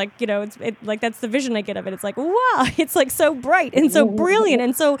garden. It's like, like that's the vision I get of it. It's like, wow, it's like so bright and so brilliant.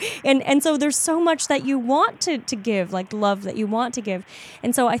 And so there's so much that you want to give, like love that you want to give.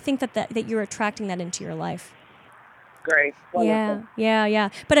 And so I think that you're attracting that into your life. Great. Wonderful. Yeah.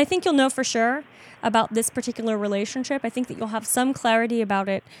 But I think you'll know for sure about this particular relationship. I think that you'll have some clarity about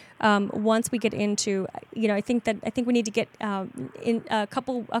it once we get into, I think we need to get in a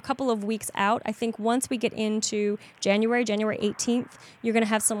couple of weeks out. I think once we get into January 18th, you're going to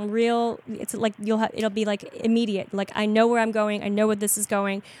have some real, it's like it'll be like immediate. Like, I know where I'm going. I know where this is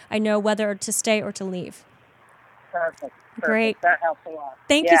going. I know whether to stay or to leave. Perfect. Great. That helps a lot.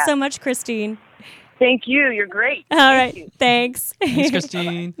 Thank you so much, Christine. Thank you. You're great. All right. Thanks. Thanks,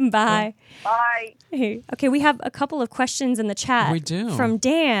 Christine. Bye. Bye. Okay, we have a couple of questions in the chat. We do. From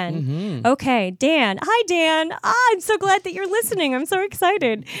Dan. Mm-hmm. Okay, Dan. Hi, Dan. I'm so glad that you're listening. I'm so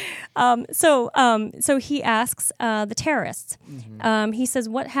excited. So he asks the terrorists. Mm-hmm. He says,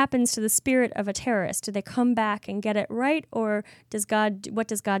 what happens to the spirit of a terrorist? Do they come back and get it right, or what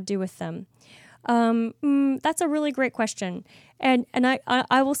does God do with them? That's a really great question, and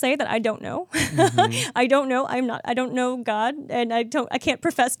I will say that I don't know. Mm-hmm. I don't know. I don't know God, and I can't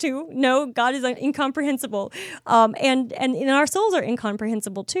profess to know. God is incomprehensible, and our souls are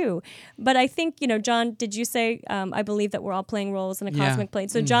incomprehensible too. But I think, John, did you say I believe that we're all playing roles in a cosmic play?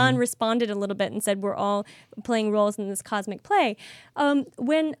 So John responded a little bit and said we're all playing roles in this cosmic play.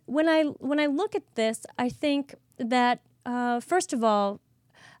 When I look at this, I think that first of all,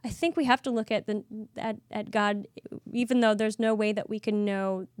 I think we have to look at God, even though there's no way that we can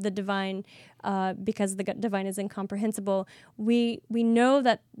know the divine, because the divine is incomprehensible. We know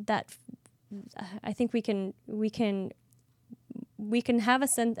that I think we can have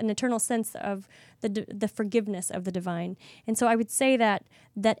an eternal sense of the forgiveness of the divine. And so I would say that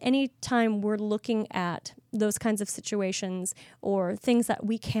any time we're looking at those kinds of situations or things that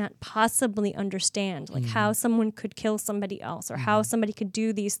we can't possibly understand, like how someone could kill somebody else, or how somebody could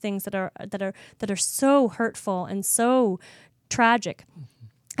do these things that are so hurtful and so tragic,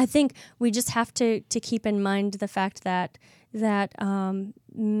 I think we just have to keep in mind the fact that there's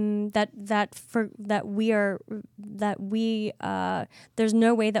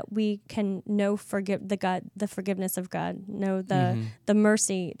no way that we can know the forgiveness of God, know the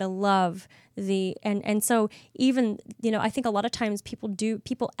mercy, the love, and so even, I think a lot of times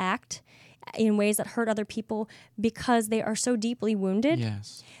people act in ways that hurt other people because they are so deeply wounded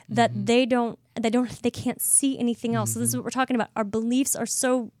that they can't see anything else. So this is what we're talking about. Our beliefs are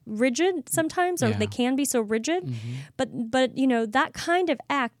so rigid sometimes, or they can be so rigid, but that kind of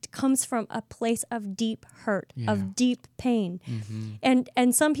act comes from a place of deep hurt, of deep pain,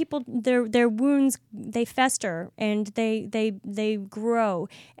 and some people, their wounds, they fester and they grow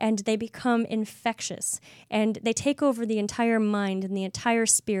and they become infectious, and they take over the entire mind and the entire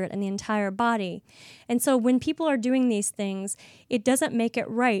spirit and the entire body. And so when people are doing these things, it doesn't make it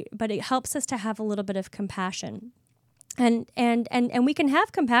right, but it helps us to have a little bit of compassion. And we can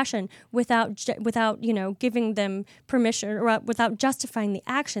have compassion without giving them permission or without justifying the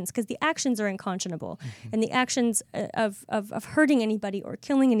actions, because the actions are unconscionable, and the actions of hurting anybody or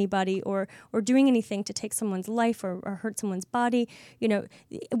killing anybody or doing anything to take someone's life or hurt someone's body,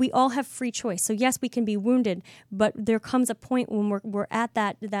 we all have free choice. So yes, we can be wounded, but there comes a point when we're at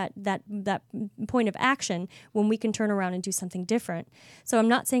that point of action when we can turn around and do something different. So I'm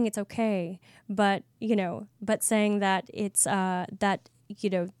not saying it's okay, but saying that it's that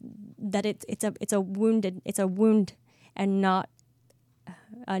it's a wound and not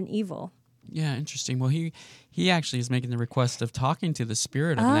an evil. Yeah, interesting. Well, he actually is making the request of talking to the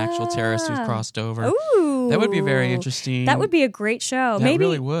spirit of an actual terrorist who's crossed over. Ooh. That would be very interesting. That would be a great show. That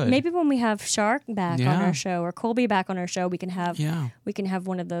really would. Maybe when we have Shark back on our show or Colby back on our show, we can have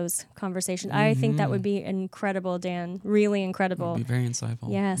one of those conversations. I think that would be incredible, Dan. Really incredible. It would be very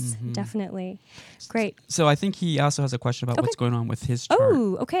insightful. Yes, definitely. Great. So I think he also has a question about what's going on with his chart.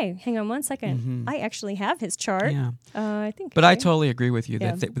 Oh, okay. Hang on one second. I actually have his chart. Yeah. I think. But I totally agree with you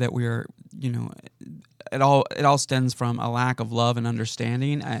that we are, it all stems from a lack of love and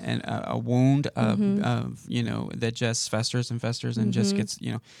understanding, and a wound of that just festers and just gets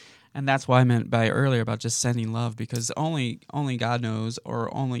and that's why I meant by earlier about just sending love, because only God knows,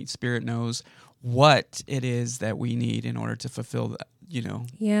 or only Spirit knows what it is that we need in order to fulfill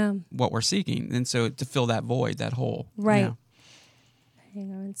what we're seeking, and so to fill that void, that hole. Right.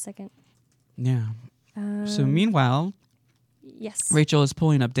 Hang on a second. Yeah. So meanwhile, yes, Rachel is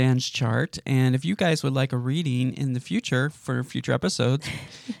pulling up Dan's chart, and if you guys would like a reading in the future for future episodes,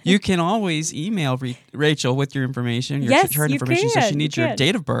 you can always email Rachel with your information, your chart information. So she needs your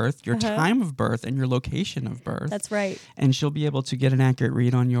date of birth, your time of birth, and your location of birth. That's right. And she'll be able to get an accurate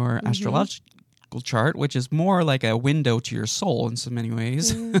read on your astrological chart, which is more like a window to your soul in so many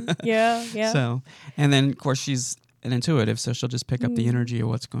ways. Yeah. So, and then of course she's an intuitive, so she'll just pick up the energy of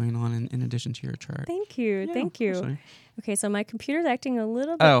what's going on in addition to your chart. Thank you. Yeah, Thank you. Sorry. Okay, so my computer's acting a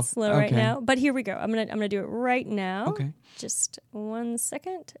little bit slow right now, but here we go. I'm gonna do it right now. Okay. Just 1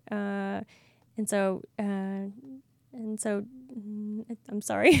 second. I'm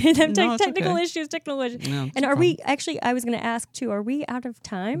sorry. Technical issues. No, and are we actually? I was going to ask too. Are we out of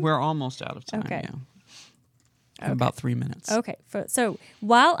time? We're almost out of time. Okay. Yeah. About 3 minutes. Okay. So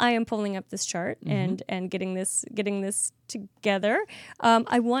while I am pulling up this chart and getting this together,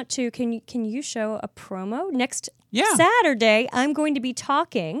 I want to. Can you show a promo next Saturday? I'm going to be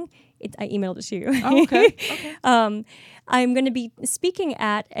talking. I emailed it to you. Oh, okay. I'm going to be speaking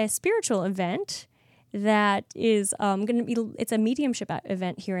at a spiritual event that is going to be, it's a mediumship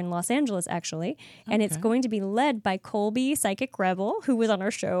event here in Los Angeles, actually. And it's going to be led by Colby Psychic Rebel, who was on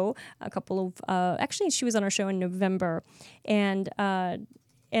our show actually she was on our show in November.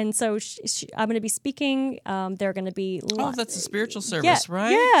 And so I'm going to be speaking. They're going to be... that's a spiritual service,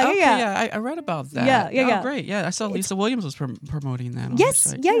 right? Yeah. I read about that. Yeah. Oh, great. Yeah, I saw Lisa Williams was promoting that on yes.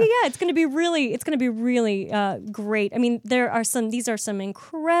 her site. Yeah. It's going to be really great. I mean, these are some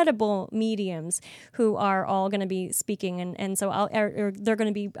incredible mediums who are all going to be speaking. And so they're going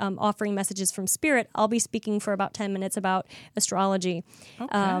to be offering messages from Spirit. I'll be speaking for about 10 minutes about astrology.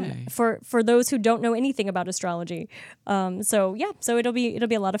 Okay. For those who don't know anything about astrology. So it'll be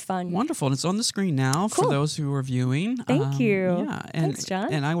a lot of fun. Wonderful. And it's on the screen now for those who are viewing. Thank you. Yeah. Thanks,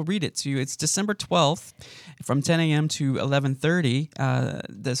 John. And I will read it to you. It's December 12th from 10 a.m. to 11:30.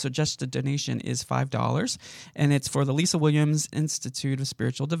 The suggested donation is $5. And it's for the Lisa Williams Institute of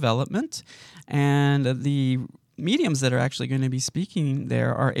Spiritual Development. And the mediums that are actually going to be speaking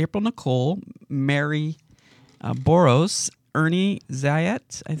there are April Nicole, Mary Boros, Ernie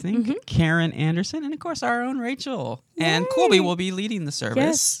Zayat, I think, Karen Anderson, and of course our own Rachel. Yay. And Colby will be leading the service.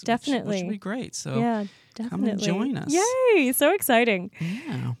 Yes, definitely. Which will be great. So definitely. Come and join us. Yay, so exciting.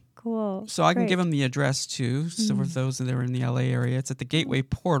 Yeah. Cool. So I can give them the address too. So for those that are in the LA area, it's at the Gateway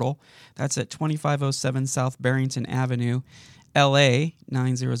Portal. That's at 2507 South Barrington Avenue, LA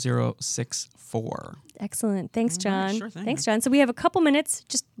 90064. Excellent. Thanks, John. Sure thing. Thanks, John. So we have a couple minutes,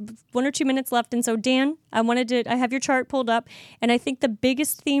 just 1 or 2 minutes left. And so, Dan, I have your chart pulled up. And I think the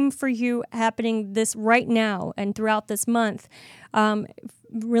biggest theme for you happening this right now and throughout this month,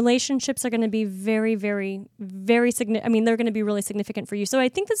 relationships are going to be very, very, very significant. I mean, they're going to be really significant for you. So I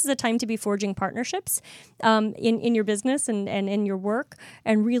think this is a time to be forging partnerships in your business and in your work,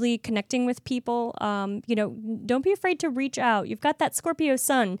 and really connecting with people. Don't be afraid to reach out. You've got that Scorpio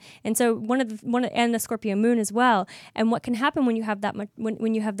sun, and so and the Scorpio moon as well. And what can happen when you have that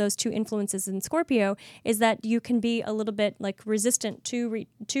when you have those two influences in Scorpio is that you can be a little bit like resistant to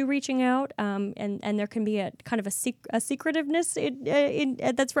reaching out, and there can be a kind of a secretiveness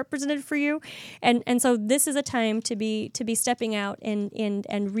that's represented for you. And so this is a time to be stepping out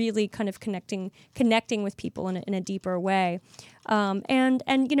and really kind of connecting with people in a deeper way. And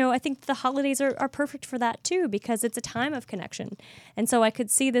I think the holidays are perfect for that too, because it's a time of connection. And so I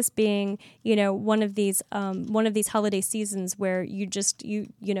could see this being, one of these holiday seasons where you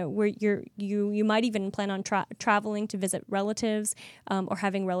might even plan on traveling to visit relatives, or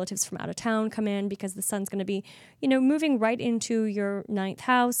having relatives from out of town come in, because the sun's going to be, moving right into your ninth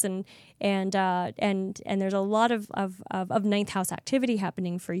house, and there's a lot of ninth house activity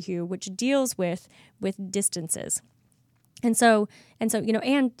happening for you, which deals with distances. And so,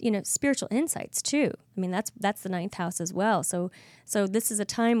 spiritual insights too. I mean, that's the ninth house as well. So this is a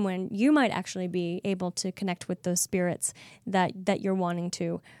time when you might actually be able to connect with those spirits that you're wanting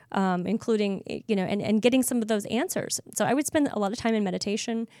to, including, and getting some of those answers. So I would spend a lot of time in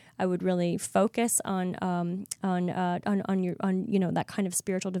meditation. I would really focus on that kind of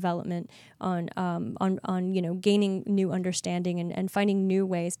spiritual development, on gaining new understanding and finding new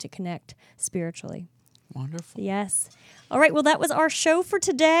ways to connect spiritually. Wonderful. Yes. All right. Well, that was our show for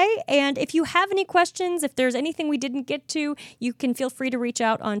today. And if you have any questions, if there's anything we didn't get to, you can feel free to reach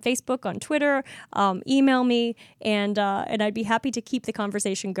out on Facebook, on Twitter, email me, and I'd be happy to keep the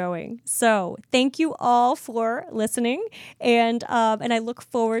conversation going. So thank you all for listening, and I look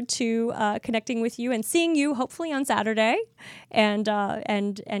forward to connecting with you and seeing you hopefully on Saturday, and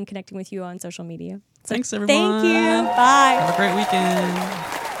connecting with you on social media. So thanks, everyone. Thank you. Bye. Have a great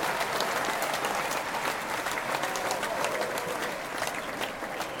weekend.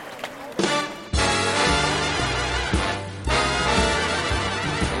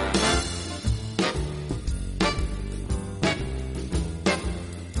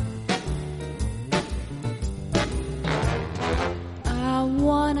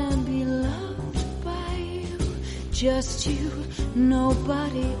 Just you,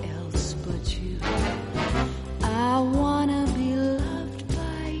 nobody else but you. I wanna be loved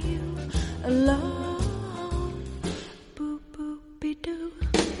by you alone. Boop boop be doo.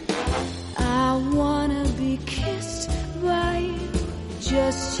 I wanna be kissed by you.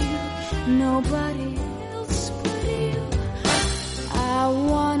 Just you, nobody else but you. I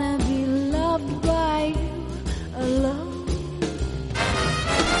wanna be loved by you alone.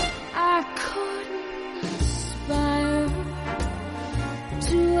 I couldn't aspire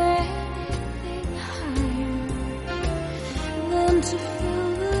to anything higher than to feel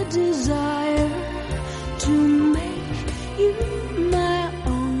the desire to make you my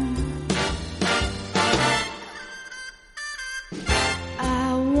own.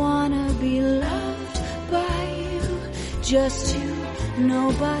 I wanna be loved by you, just you,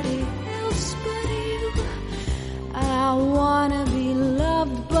 nobody else but you. I wanna be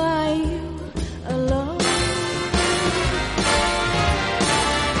loved by you